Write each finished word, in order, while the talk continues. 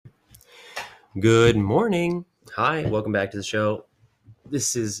Good morning. Hi, welcome back to the show.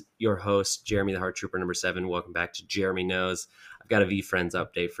 This is your host, Jeremy the Heart Trooper number 7. Welcome back to Jeremy Knows. I've got a VFriends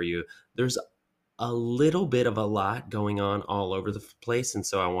update for you. There's a little bit of a lot going on all over the place, and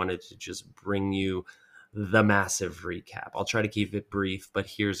so I wanted to just bring you the massive recap. I'll try to keep it brief, but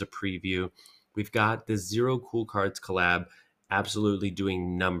here's a preview. We've got the Zero Cool Cards collab absolutely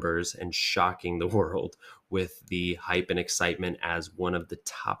doing numbers and shocking the world with the hype and excitement as one of the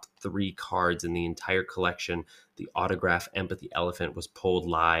top 3 cards in the entire collection. The autograph Empathy Elephant was pulled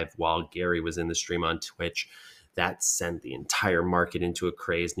live while Gary was in the stream on Twitch. That sent the entire market into a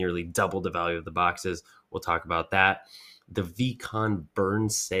craze, nearly doubled the value of the boxes. We'll talk about that. The VCon burn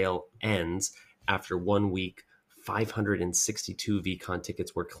sale ends after 1 week. 562 VCon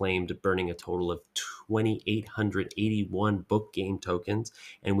tickets were claimed, burning a total of 2,881 book game tokens.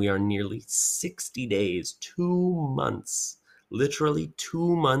 And we are nearly 60 days, 2 months, literally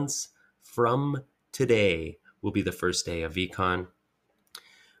 2 months from today will be the first day of VCon.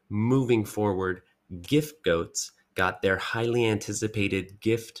 Moving forward, Gift Goats got their highly anticipated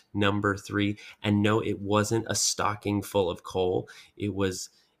gift number 3. And no, it wasn't a stocking full of coal. It was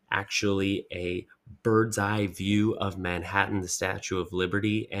actually a bird's eye view of Manhattan, the Statue of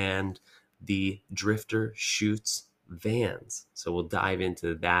Liberty, and the Drifter Shoots vans. So we'll dive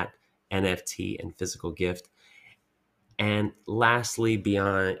into that NFT and physical gift. And lastly,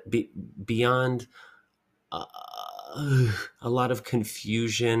 beyond uh, a lot of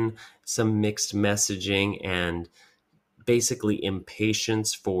confusion, some mixed messaging, and basically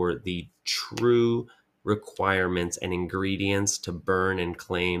impatience for the true requirements and ingredients to burn and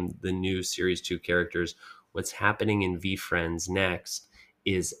claim the new Series 2 characters. What's happening in VFriends next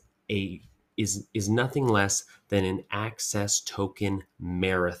is a is nothing less than an access token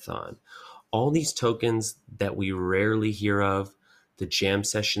marathon. All these tokens that we rarely hear of, the Jam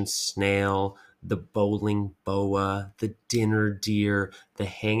Session Snail, the Bowling Boa, the Dinner Deer, the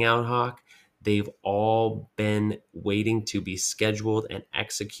Hangout Hawk, they've all been waiting to be scheduled and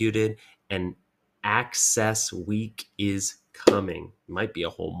executed, and Access Week is coming. It might be a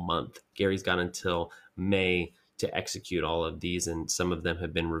whole month. Gary's got until May to execute all of these, and some of them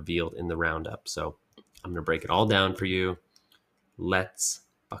have been revealed in the roundup. So I'm going to break it all down for you. Let's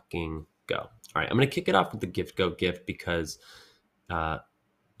fucking go. All right, I'm going to kick it off with the Gift Go gift because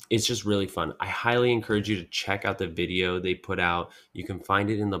it's just really fun. I highly encourage you to check out the video they put out. You can find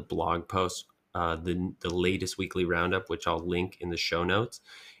it in the blog post, the latest weekly roundup, which I'll link in the show notes.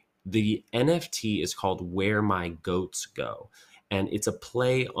 The NFT is called Where My Goats Go, and it's a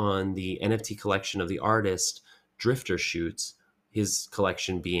play on the NFT collection of the artist Drifter Shoots, his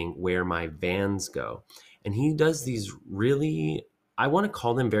collection being Where My Vans Go. And he does these really, I want to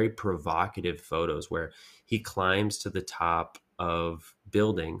call them very provocative photos where he climbs to the top of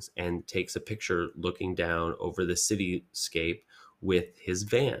buildings and takes a picture looking down over the cityscape with his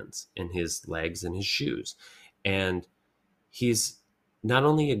vans and his legs and his shoes. And he's not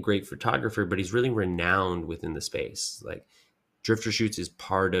only a great photographer, but he's really renowned within the space. Like, Drifter Shoots is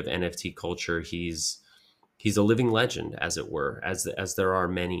part of NFT culture. He's a living legend, as it were, as there are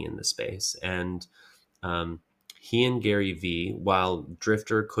many in the space. And he and Gary V, while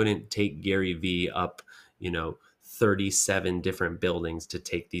Drifter couldn't take Gary V up, 37 different buildings to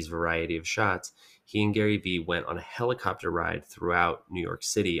take these variety of shots, he and Gary V went on a helicopter ride throughout New York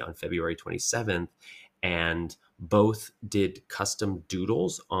City on February 27th, and both did custom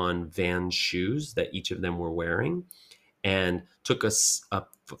doodles on Vans shoes that each of them were wearing, and took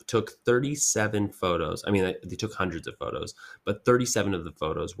 37 photos. I mean, they took hundreds of photos, but 37 of the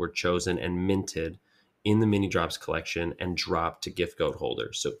photos were chosen and minted in the Mini Drops collection and dropped to Gift Goat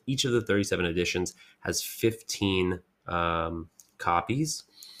holders. So each of the 37 editions has 15 copies,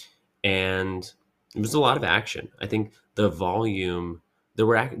 and it was a lot of action. I think the volume,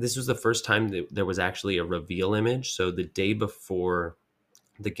 this was the first time that there was actually a reveal image. So the day before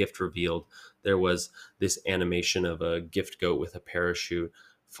the gift revealed, there was this animation of a gift goat with a parachute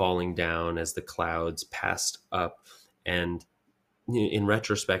falling down as the clouds passed up. And in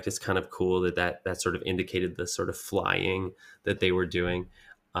retrospect, it's kind of cool that sort of indicated the sort of flying that they were doing.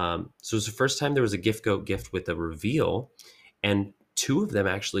 So it was the first time there was a gift goat gift with a reveal, and 2 of them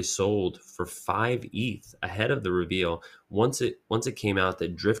actually sold for 5 ETH ahead of the reveal. Once it came out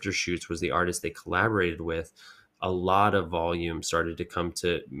that Drifter Shoots was the artist they collaborated with, a lot of volume started to come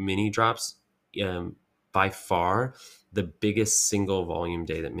to Mini Drops. By far, the biggest single volume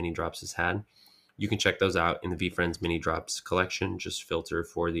day that Mini Drops has had. You can check those out in the VFriends Mini Drops collection. Just filter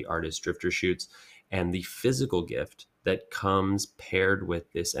for the artist Drifter Shoots. And the physical gift that comes paired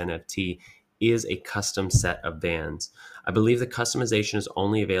with this NFT is a custom set of vans. I believe the customization is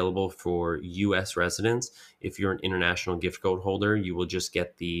only available for US residents. If you're an international gift code holder, you will just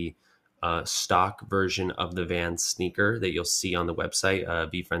get the stock version of the van sneaker that you'll see on the website,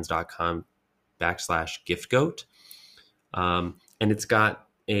 vfriends.com/giftgoat. And it's got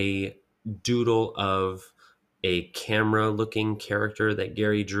a doodle of a camera looking character that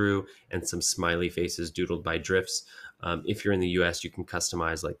Gary drew and some smiley faces doodled by Drifts. If you're in the US, you can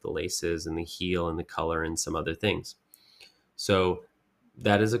customize like the laces and the heel and the color and some other things. So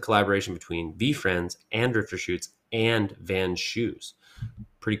that is a collaboration between VeeFriends and Drifter Shoots and Van Shoes.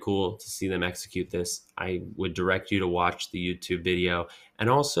 Pretty cool to see them execute this. I would direct you to watch the YouTube video and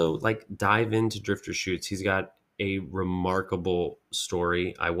also like dive into Drifter Shoots. He's got a remarkable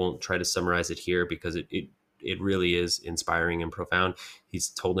story. I won't try to summarize it here because it really is inspiring and profound. He's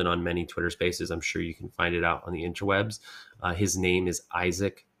told it on many Twitter spaces. I'm sure you can find it out on the interwebs. His name is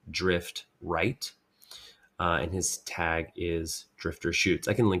Isaac Drift Wright, and his tag is Drifter Shoots.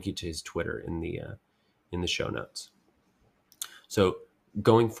 I can link you to his Twitter in the show notes. So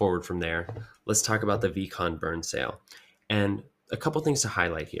going forward from there, let's talk about the VCon burn sale. And a couple things to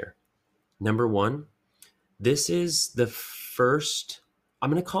highlight here. Number one, this is the first, I'm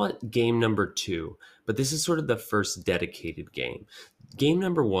going to call it game number 2, but this is sort of the first dedicated game. Game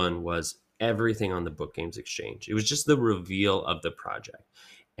number 1 was everything on the Book Games Exchange. It was just the reveal of the project.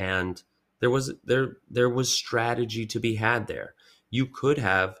 And there was strategy to be had there. You could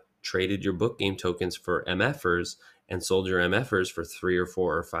have traded your book game tokens for MFers and sold your MFers for 3 or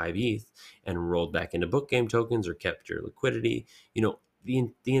 4 or 5 ETH and rolled back into book game tokens or kept your liquidity. You know,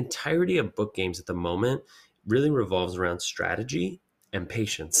 the entirety of book games at the moment really revolves around strategy and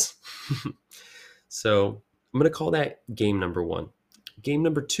patience. So I'm going to call that game number 1. Game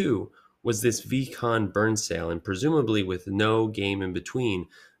number 2 was this VCon burn sale, and presumably with no game in between,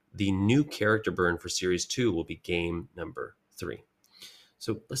 the new character burn for Series 2 will be game number 3.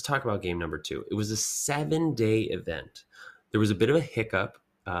 So let's talk about game number 2. It was a 7-day event. There was a bit of a hiccup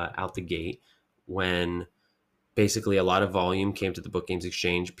out the gate when basically a lot of volume came to the Book Games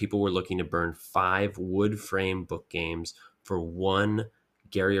Exchange. People were looking to burn 5 wood frame book games for 1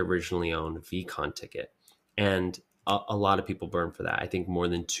 Gary originally owned VCon ticket. And a lot of people burned for that. I think more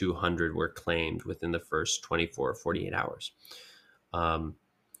than 200 were claimed within the first 24 or 48 hours.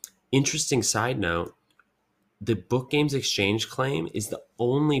 Interesting side note, the Book Games Exchange claim is the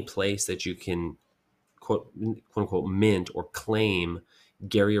only place that you can quote unquote mint or claim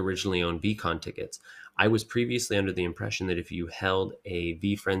Gary originally owned VCon tickets. I was previously under the impression that if you held a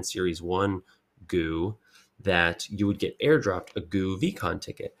VFriend Series 1 GOO, that you would get airdropped a GOO VCon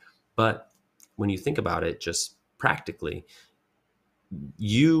ticket. But when you think about it, just practically,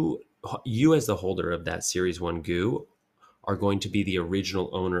 you as the holder of that Series 1 GOO are going to be the original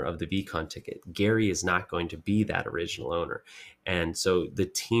owner of the VCon ticket. Gary is not going to be that original owner. And so the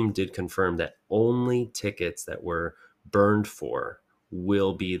team did confirm that only tickets that were burned for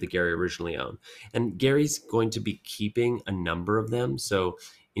will be the Gary originally owned. And Gary's going to be keeping a number of them. So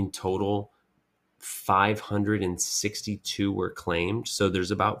in total, 562 were claimed. So there's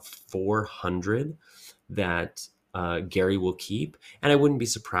about 400 that Gary will keep. And I wouldn't be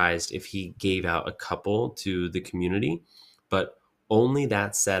surprised if he gave out a couple to the community, but only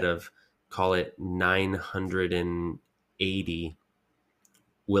that set of, call it 980,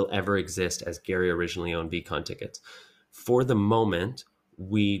 will ever exist as Gary originally owned VCon tickets. For the moment,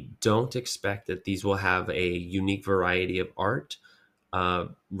 we don't expect that these will have a unique variety of art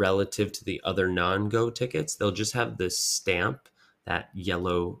relative to the other non-GO tickets. They'll just have this stamp, that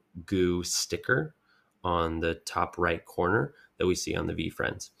yellow GOO sticker on the top right corner that we see on the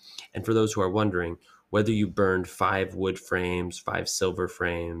VFriends. And for those who are wondering, whether you burned 5 wood frames, 5 silver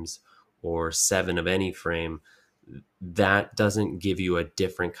frames, or 7 of any frame, that doesn't give you a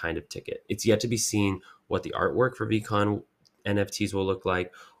different kind of ticket. It's yet to be seen what the artwork for VCon NFTs will look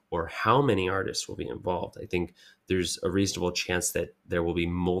like or how many artists will be involved. I think there's a reasonable chance that there will be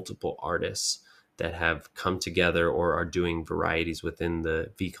multiple artists that have come together or are doing varieties within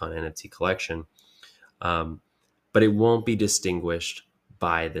the VCon NFT collection. But it won't be distinguished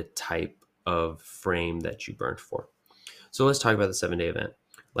by the type of frame that you burned for. So let's talk about the 7-day event.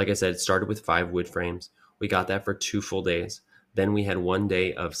 Like I said, it started with 5 wood frames. We got that for 2 full days. Then we had 1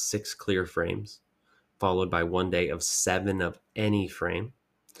 day of 6 clear frames, followed by 1 day of 7 of any frame.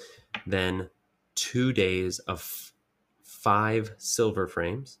 Then 2 days of 5 silver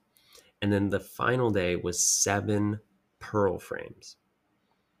frames. And then the final day was 7 pearl frames.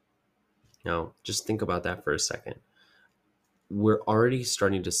 Now, just think about that for a second. We're already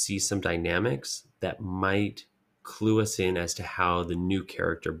starting to see some dynamics that might clue us in as to how the new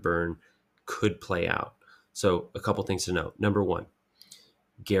character burn could play out. So a couple things to note. Number one,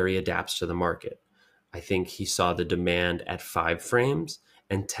 Gary adapts to the market. I think he saw the demand at 5 frames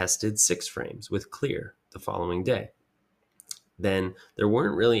and tested 6 frames with clear the following day. Then there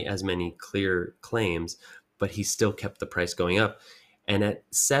weren't really as many clear claims, but he still kept the price going up. And at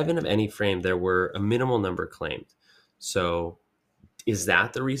 7 of any frame, there were a minimal number claimed. So is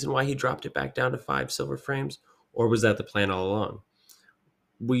that the reason why he dropped it back down to 5 silver frames? Or was that the plan all along?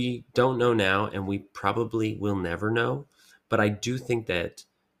 We don't know now, and we probably will never know. But I do think that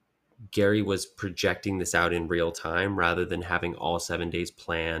Gary was projecting this out in real time rather than having all 7 days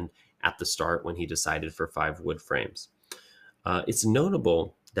planned at the start when he decided for 5 wood frames. It's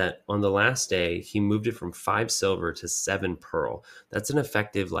notable that on the last day, he moved it from 5 silver to 7 pearl. That's an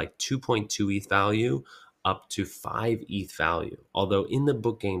effective like 2.2 ETH value up to 5 ETH value. Although in the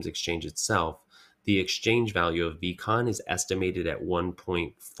Book Games Exchange itself, the exchange value of VCon is estimated at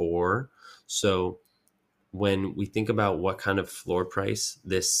 1.4. So when we think about what kind of floor price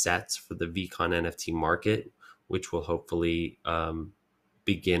this sets for the VCon NFT market, which will hopefully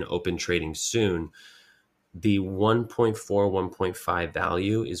begin open trading soon, the 1.4, 1.5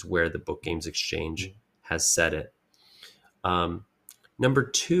 value is where the Book Games Exchange has set it. Number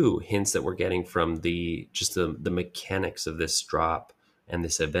two hints that we're getting from the mechanics of this drop and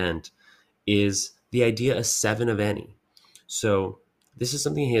this event is the idea of 7 of any. So this is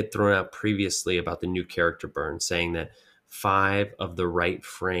something he had thrown out previously about the new character burn, saying that 5 of the right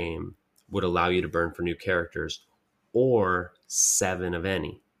frame would allow you to burn for new characters, or 7 of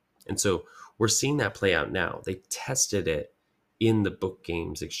any. And so we're seeing that play out now. They tested it in the Book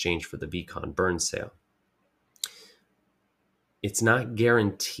Games Exchange for the VCon burn sale. It's not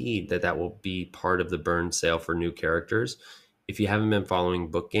guaranteed that that will be part of the burn sale for new characters. If you haven't been following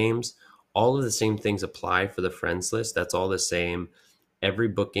Book Games, all of the same things apply for the friends list. That's all the same. Every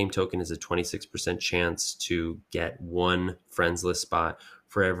Book Game token is a 26% chance to get 1 friends list spot.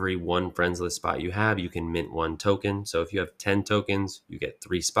 For every 1 friends list spot you have, you can mint 1 token. So if you have 10 tokens, you get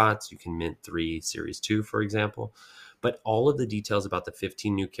 3 spots. You can mint 3 Series 2, for example. But all of the details about the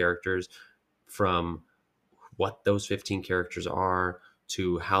 15 new characters, from what those 15 characters are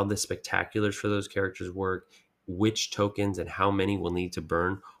to how the spectaculars for those characters work, which tokens and how many will need to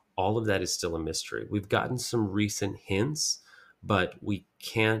burn, all of that is still a mystery. We've gotten some recent hints, but we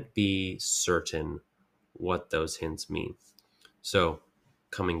can't be certain what those hints mean. So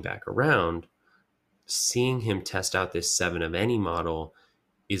coming back around, seeing him test out this 7 of any model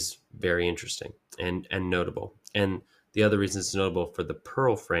is very interesting and notable. And the other reason it's notable for the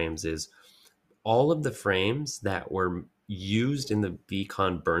Pearl frames is all of the frames that were used in the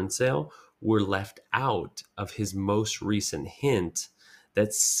VCon burn sale were left out of his most recent hint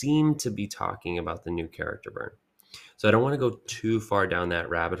that seemed to be talking about the new character burn. So I don't want to go too far down that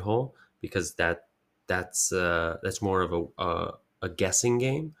rabbit hole, because that's more of a guessing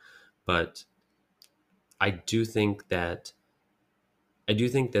game. But I do think that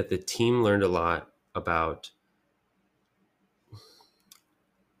the team learned a lot about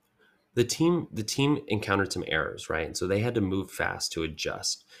the team encountered some errors, right? And so they had to move fast to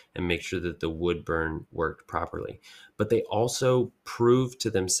adjust and make sure that the wood burn worked properly. But they also proved to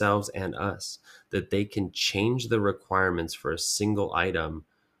themselves and us that they can change the requirements for a single item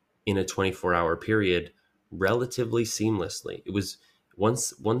in a 24-hour period relatively seamlessly. It was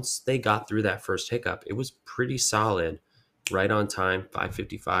once they got through that first hiccup, it was pretty solid, right on time,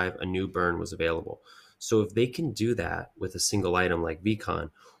 5:55, a new burn was available. So if they can do that with a single item like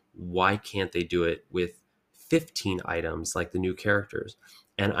VCon, why can't they do it with 15 items like the new characters?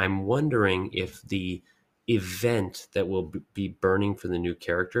 And I'm wondering if the event that will be burning for the new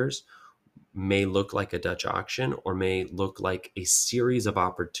characters may look like a Dutch auction, or may look like a series of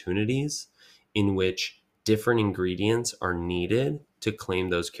opportunities in which different ingredients are needed to claim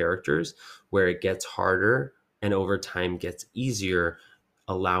those characters, where it gets harder and over time gets easier,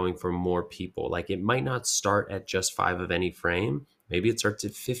 allowing for more people. Like, it might not start at just 5 of any frame. Maybe it starts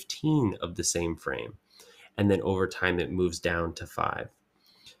at 15 of the same frame, and then over time it moves down to 5.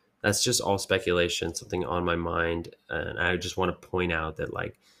 That's just all speculation, something on my mind. And I just want to point out that,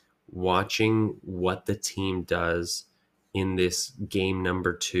 like, watching what the team does in this game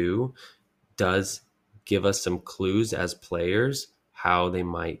number 2 does give us some clues as players how they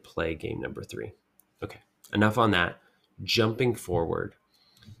might play game number 3. Okay, enough on that. Jumping forward,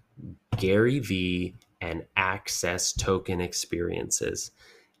 Gary V and access token experiences.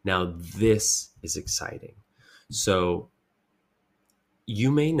 Now, this is exciting. So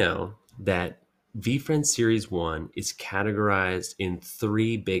you may know that VFriends Series 1 is categorized in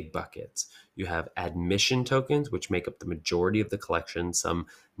three big buckets. You have admission tokens, which make up the majority of the collection, some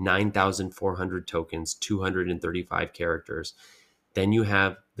 9,400 tokens, 235 characters. Then you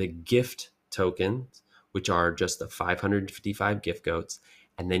have the gift tokens, which are just the 555 gift goats.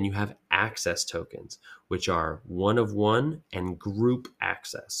 And then you have access tokens, which are one of one and group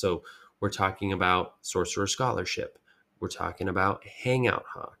access. So we're talking about Sorcerer Scholarship. We're talking about Hangout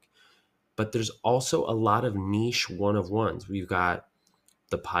Hawk. But there's also a lot of niche one of ones. We've got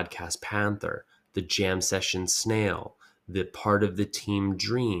the Podcast Panther, the Jam Session Snail, the Part of the Team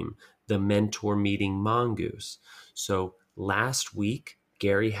Dream, the Mentor Meeting Mongoose. So last week,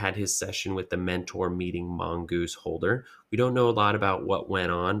 Gary had his session with the Mentor Meeting Mongoose holder. We don't know a lot about what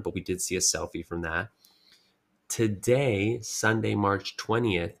went on, but we did see a selfie from that. Today, Sunday, March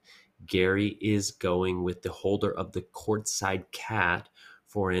 20th, Gary is going with the holder of the Courtside Cat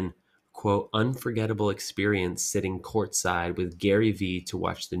for an quote unforgettable experience sitting courtside with Gary V to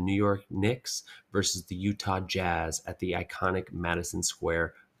watch the New York Knicks versus the Utah Jazz at the iconic Madison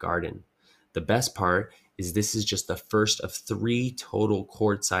Square Garden. The best part is this is just the first of 3 total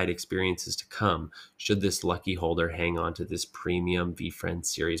courtside experiences to come should this lucky holder hang on to this premium VFriends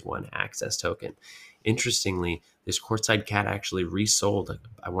Series 1 access token. Interestingly, this Courtside Cat actually resold,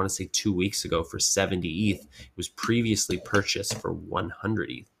 I want to say 2 weeks ago, for 70 ETH. It was previously purchased for 100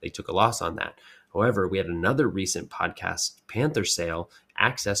 ETH. They took a loss on that. However, we had another recent Podcast Panther sale,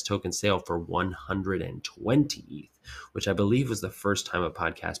 access token sale for 120 ETH, which I believe was the first time a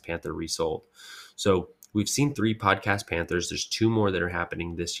Podcast Panther resold. So we've seen 3 Podcast Panthers. There's 2 more that are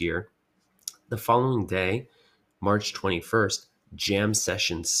happening this year. The following day, March 21st, Jam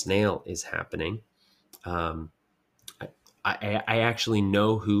Session Snail is happening. I actually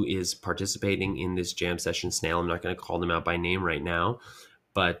know who is participating in this Jam Session Snail. I'm not going to call them out by name right now,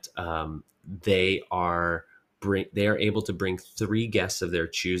 but they are able to bring 3 guests of their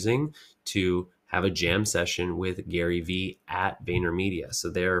choosing to have a jam session with Gary V at VaynerMedia.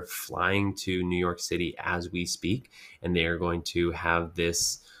 So they're flying to New York City as we speak, and they are going to have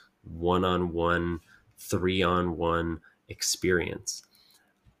this one-on-one, 3-on-1 experience.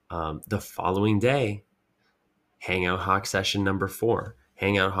 The following day, Hangout Hawk session number 4.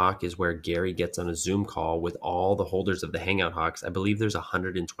 Hangout Hawk is where Gary gets on a Zoom call with all the holders of the Hangout Hawks. I believe there's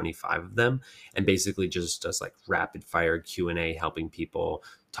 125 of them, and basically just does like rapid fire Q&A, helping people,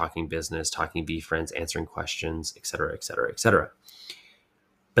 talking business, talking VFriends, answering questions, etc., etc., etc.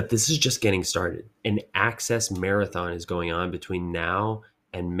 But this is just getting started. An access marathon is going on between now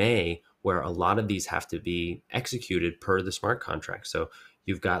and May, where a lot of these have to be executed per the smart contract. So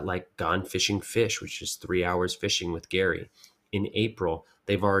you've got like Gone Fishing Fish, which is 3 hours fishing with Gary. In April,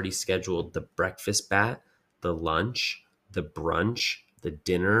 they've already scheduled the breakfast bat, the lunch, the brunch, the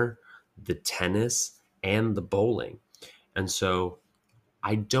dinner, the tennis, and the bowling. And so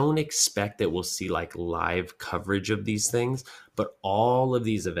I don't expect that we'll see like live coverage of these things, but all of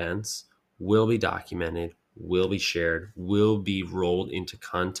these events will be documented, will be shared, will be rolled into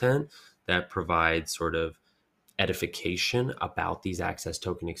content that provides sort of edification about these access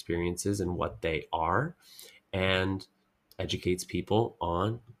token experiences and what they are, and educates people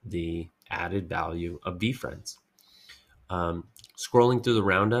on the added value of VFriends. Scrolling through the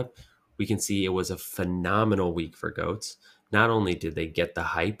roundup, we can see it was a phenomenal week for goats. Not only did they get the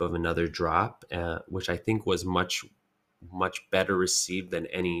hype of another drop, which I think was much better received than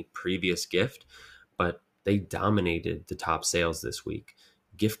any previous gift, but they dominated the top sales this week.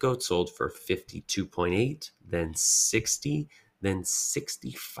 Gift Goat sold for 52.8, then 60, then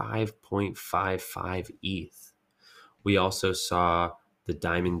 65.55 ETH. We also saw the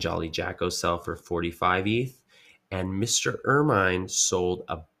Diamond Jolly Jacko sell for 45 ETH, and Mr. Ermine sold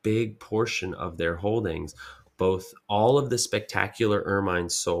a big portion of their holdings. All of the spectacular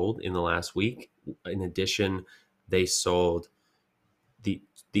Ermines sold in the last week. In addition, they sold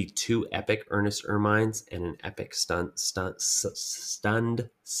the 2 epic Ernest Ermines and an epic stunned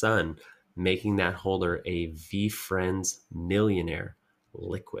sun, making that holder a VFriends millionaire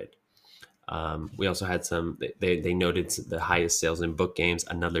liquid. We also had some, they noted the highest sales in book games.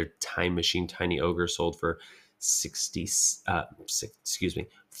 Another Time Machine Tiny Ogre sold for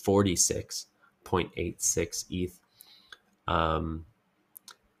 46.86 ETH.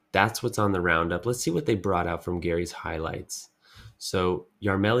 That's what's on the roundup. Let's see what they brought out from Gary's highlights. So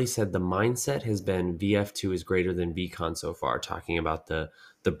Yarmeli said the mindset has been VF2 is greater than VCon so far, talking about the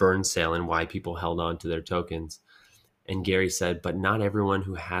burn sale and why people held on to their tokens. And Gary said, but not everyone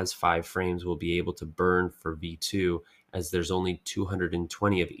who has 5 frames will be able to burn for V2, as there's only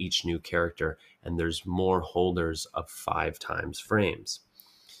 220 of each new character, and there's more holders of 5 times frames.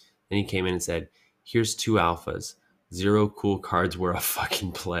 Then he came in and said, here's two alphas. Zero cool cards were a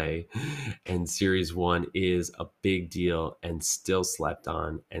fucking play, and Series 1 is a big deal and still slept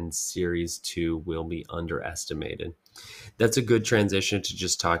on, and Series 2 will be underestimated. That's a good transition to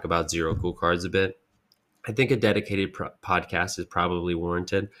just talk about zero cool cards a bit. I think a dedicated podcast is probably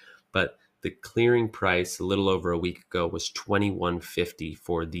warranted, but the clearing price a little over a week ago was $21.50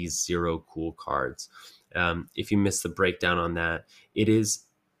 for these zero cool cards. If you missed the breakdown on that, it is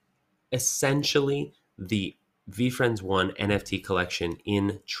essentially the VeeFriends 1 NFT collection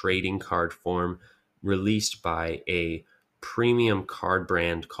in trading card form, released by a premium card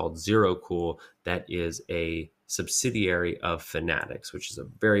brand called Zero Cool that is a subsidiary of Fanatics, which is a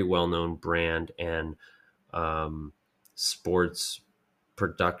very well-known brand and sports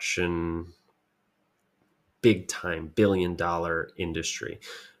production, big time billion-dollar industry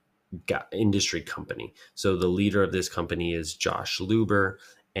company. So the leader of this company is Josh Luber,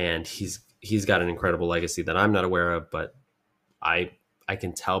 and he's got an incredible legacy that I'm not aware of, but I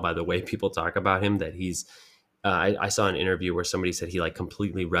can tell by the way people talk about him that he's I saw an interview where somebody said he like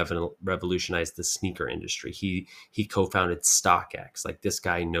completely revolutionized the sneaker industry. He co-founded StockX. Like, this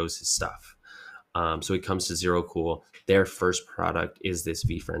guy knows his stuff. So he comes to Zero Cool. Their first product is this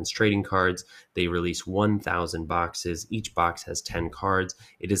VeeFriends trading cards. They release 1,000 boxes. Each box has 10 cards.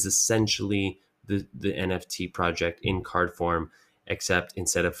 It is essentially the NFT project in card form, except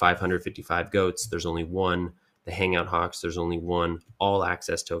instead of 555 goats, there's only one. The Hangout Hawks, there's only one. All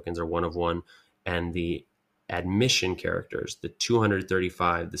access tokens are one of one. And the admission characters, the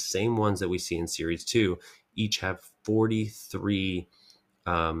 235, the same ones that we see in Series 2, each have 43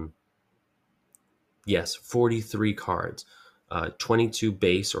 43 cards, 22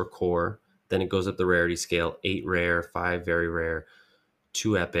 base or core. Then it goes up the rarity scale: 8 rare, 5 very rare,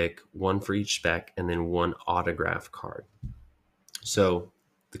 2 epic, 1 for each spec, and then 1 autograph card. So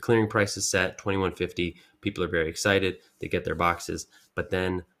the clearing price is set $21.50. People are very excited. They get their boxes, but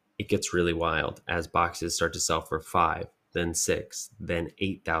then it gets really wild as boxes start to sell for $5, then $6, then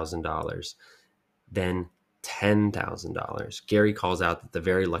 $8,000, then $10,000. Gary calls out that the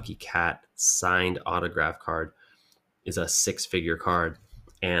Very Lucky Cat signed autograph card is a 6-figure card,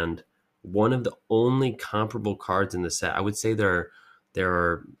 and one of the only comparable cards in the set. I would say there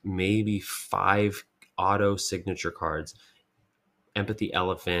are maybe 5 auto signature cards: Empathy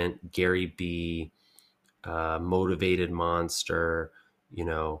Elephant, Gary B, Motivated Monster,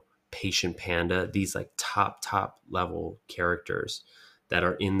 Patient Panda. These like top level characters that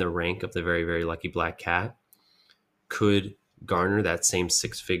are in the rank of the Very, Very Lucky Black Cat could garner that same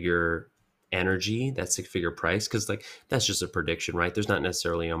 6-figure energy, that 6-figure price, because like that's just a prediction, right? There's not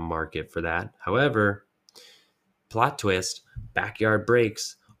necessarily a market for that. However, plot twist, Backyard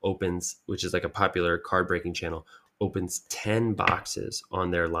Breaks opens, which is like a popular card breaking channel, opens 10 boxes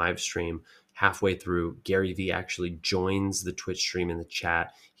on their live stream. Halfway through, Gary Vee actually joins the Twitch stream in the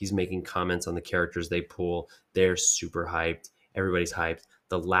chat. He's making comments on the characters they pull. They're super hyped. Everybody's hyped.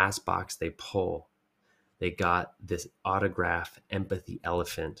 The last box they pull, they got this autograph Empathy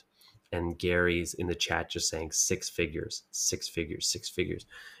Elephant, and Gary's in the chat just saying 6 figures, 6 figures, 6 figures.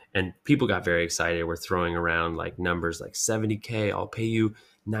 And people got very excited. We're throwing around like numbers like 70K, I'll pay you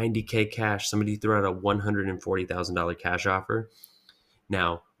 90K cash. Somebody threw out a $140,000 cash offer.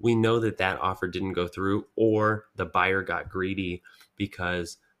 Now, we know that offer didn't go through, or the buyer got greedy,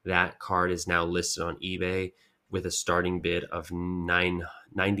 because that card is now listed on eBay with a starting bid of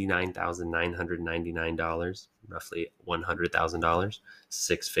 $99,999, roughly $100,000,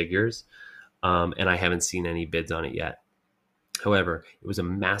 6 figures. And I haven't seen any bids on it yet. However, it was a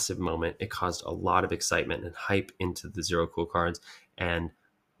massive moment. It caused a lot of excitement and hype into the Zero Cool cards, and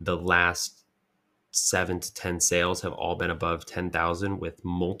the last 7 to 10 sales have all been above 10,000, with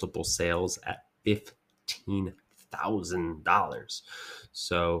multiple sales at $15,000.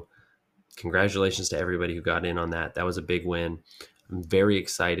 So congratulations to everybody who got in on that. That was a big win. I'm very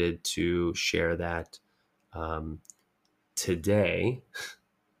excited to share that today,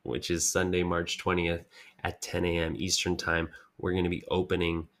 which is Sunday, March 20th at 10 a.m. Eastern time. We're going to be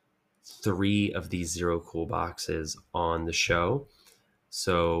opening 3 of these Zero Cool boxes on the show.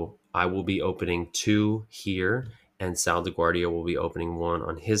 So I will be opening 2 here, and Sal DeGuardia will be opening 1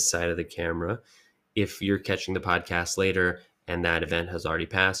 on his side of the camera. If you're catching the podcast later and that event has already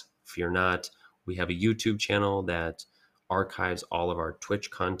passed, fear not. We have a YouTube channel that archives all of our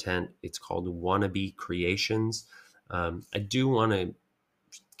Twitch content. It's called Wannabe Creations. I do want to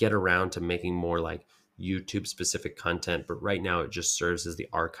get around to making more like YouTube specific content, but right now it just serves as the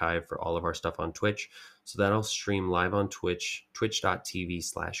archive for all of our stuff on Twitch. So that'll stream live on Twitch,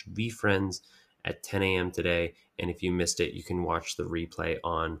 twitch.tv/VeeFriends at 10 a.m. today. And if you missed it, you can watch the replay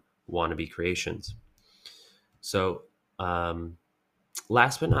on wannabe creations. So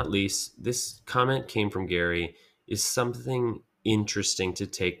last but not least, this comment came from Gary, is something interesting to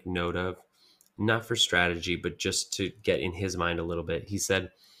take note of, not for strategy, but just to get in his mind a little bit. He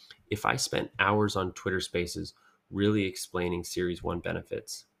said, if I spent hours on Twitter Spaces really explaining Series 1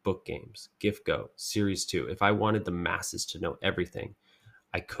 benefits, book games, gift go, Series 2, if I wanted the masses to know everything,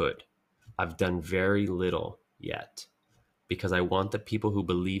 I could. I've done very little yet because I want the people who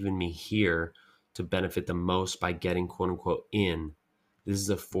believe in me here to benefit the most by getting quote unquote in. This is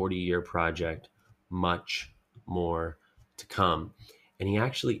a 40-year project, much more to come. And he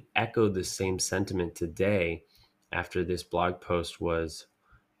actually echoed the same sentiment today after this blog post was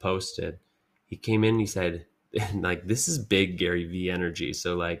posted. He came in and he said, like, this is big Gary V energy.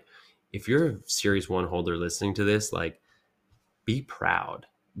 So like, if you're a Series 1 holder listening to this, like, be proud,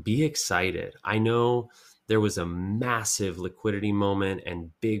 be excited. I know there was a massive liquidity moment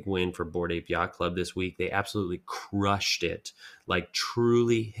and big win for Bored Ape Yacht Club this week. They absolutely crushed it, like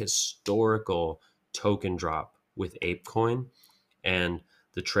truly historical token drop with ApeCoin. And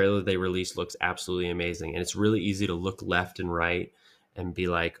the trailer they released looks absolutely amazing. And it's really easy to look left and right and be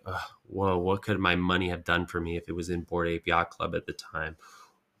like, oh, whoa, what could my money have done for me if it was in Bored Ape Yacht Club at the time?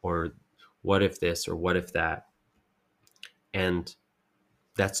 Or what if this or what if that? And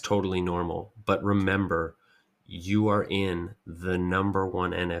that's totally normal. But remember, you are in the number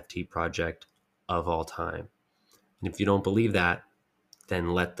one NFT project of all time. And if you don't believe that, then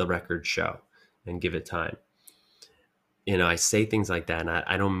let the record show and give it time. You know, I say things like that, and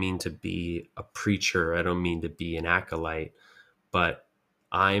I don't mean to be a preacher. I don't mean to be an acolyte, but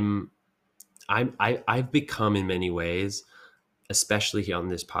I've become in many ways, especially here on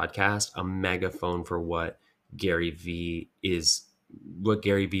this podcast, a megaphone for what Gary V's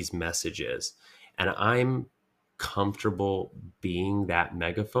message is. And I'm comfortable being that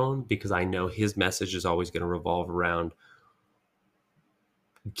megaphone because I know his message is always going to revolve around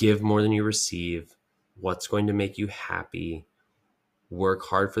give more than you receive, what's going to make you happy, work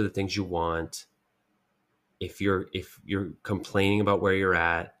hard for the things you want. If you're complaining about where you're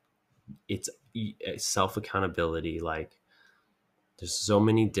at, it's self accountability. Like, there's so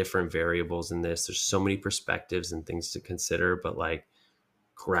many different variables in this. There's so many perspectives and things to consider, but like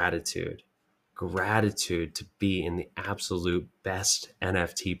gratitude to be in the absolute best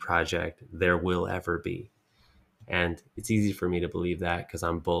NFT project there will ever be. And it's easy for me to believe that because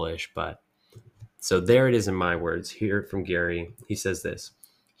I'm bullish, but so there it is in my words here from Gary. He says this,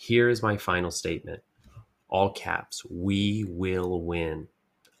 here is my final statement, all caps, we will win.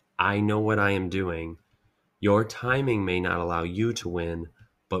 I know what I am doing. Your timing may not allow you to win,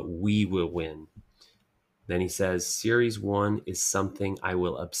 but we will win. Then he says, Series 1 is something I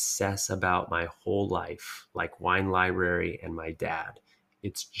will obsess about my whole life, like Wine Library and my dad.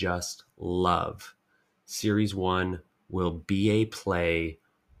 It's just love. Series 1 will be a play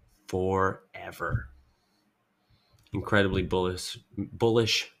forever. Incredibly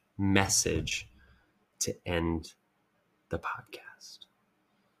bullish message to end the podcast.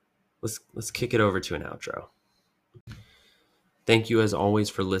 Let's kick it over to an outro. Thank you as always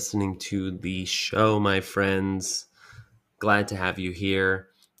for listening to the show, my friends. Glad to have you here.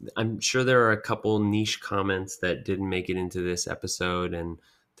 I'm sure there are a couple niche comments that didn't make it into this episode, and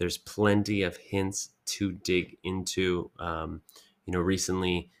there's plenty of hints to dig into.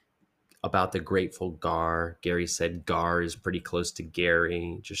 Recently about the Grateful Gar, Gary said Gar is pretty close to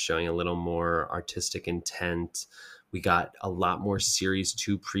Gary, just showing a little more artistic intent. We got a lot more Series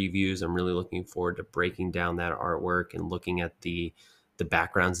 2 previews. I'm really looking forward to breaking down that artwork and looking at the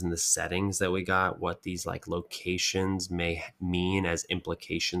backgrounds and the settings that we got, what these like locations may mean as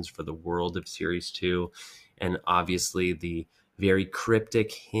implications for the world of Series 2. And obviously the very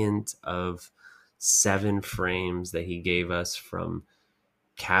cryptic hint of 7 frames that he gave us from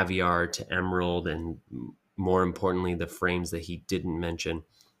Caviar to Emerald, and more importantly, the frames that he didn't mention.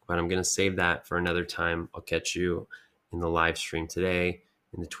 But I'm going to save that for another time. I'll catch you in the live stream today,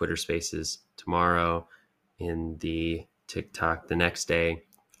 in the Twitter Spaces tomorrow, in the TikTok the next day,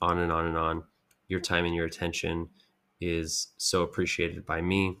 on and on and on. Your time and your attention is so appreciated by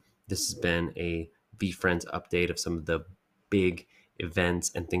me. This has been a VeeFriends update of some of the big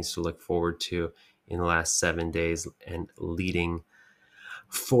events and things to look forward to in the last 7 days and leading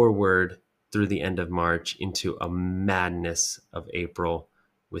forward through the end of March into a madness of April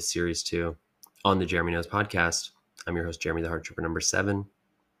with Series 2 on the Jeremy Knows podcast. I'm your host, Jeremy the Heart Trooper number 7,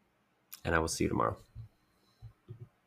 and I will see you tomorrow.